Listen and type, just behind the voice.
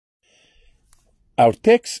Our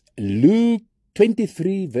text, Luke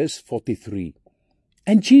 23, verse 43.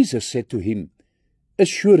 And Jesus said to him,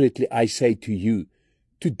 Assuredly I say to you,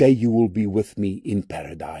 today you will be with me in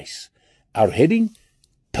paradise. Our heading,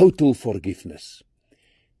 Total Forgiveness.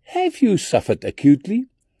 Have you suffered acutely?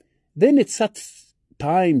 Then at such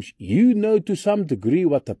times you know to some degree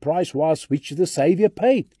what the price was which the Saviour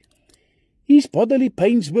paid. His bodily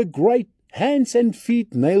pains were great, hands and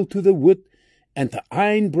feet nailed to the wood, and the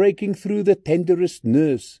iron breaking through the tenderest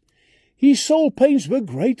nerves. His soul pains were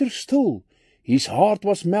greater still. His heart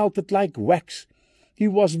was melted like wax. He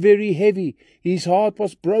was very heavy. His heart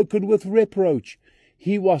was broken with reproach.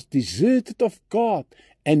 He was deserted of God,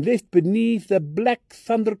 and left beneath the black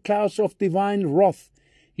thunderclouds of divine wrath.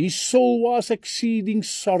 His soul was exceeding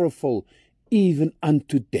sorrowful, even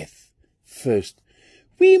unto death. First,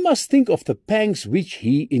 we must think of the pangs which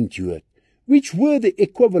he endured, which were the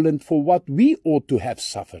equivalent for what we ought to have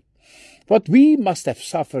suffered. What we must have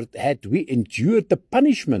suffered had we endured the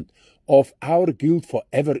punishment of our guilt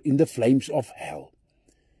forever in the flames of hell.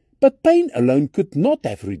 But pain alone could not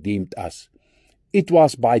have redeemed us. It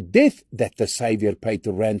was by death that the Saviour paid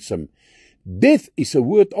the ransom. Death is a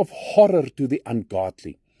word of horror to the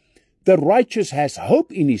ungodly. The righteous has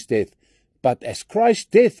hope in his death, but as Christ's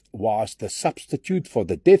death was the substitute for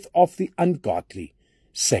the death of the ungodly.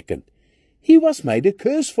 Second, he was made a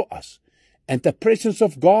curse for us, and the presence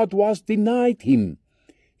of God was denied him.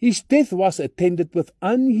 His death was attended with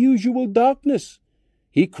unusual darkness.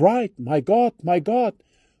 He cried, my God,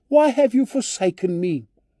 why have you forsaken me?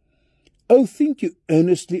 Oh, think you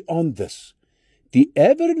earnestly on this. The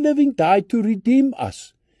ever-living died to redeem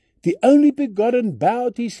us. The only begotten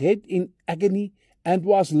bowed his head in agony and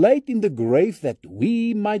was laid in the grave that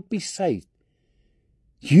we might be saved.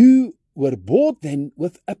 You were bought then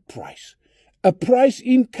with a price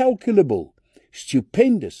incalculable,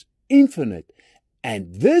 stupendous, infinite,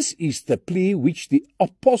 and this is the plea which the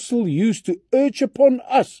apostle used to urge upon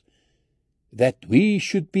us, that we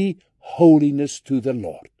should be holiness to the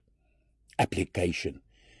Lord. Application.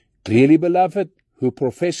 Clearly, beloved, who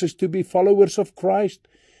professes to be followers of Christ,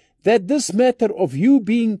 that this matter of you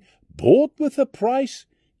being bought with a price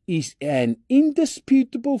is an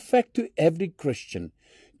indisputable fact to every Christian.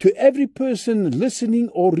 To every person listening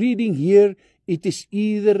or reading here, it is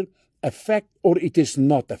either a fact or it is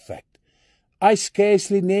not a fact. I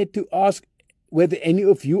scarcely need to ask whether any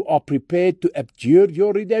of you are prepared to abjure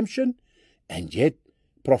your redemption, and yet,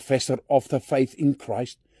 professor of the faith in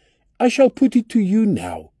Christ, I shall put it to you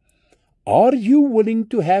now. Are you willing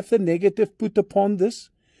to have the negative put upon this?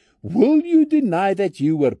 Will you deny that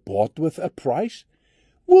you were bought with a price?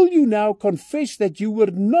 Will you now confess that you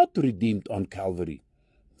were not redeemed on Calvary?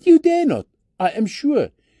 You dare not, I am sure.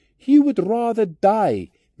 You would rather die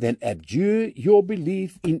than abjure your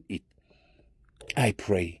belief in it. I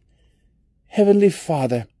pray. Heavenly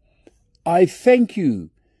Father, I thank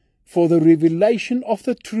you for the revelation of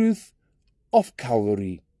the truth of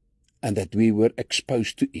Calvary, and that we were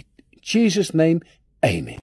exposed to it. In Jesus' name, amen.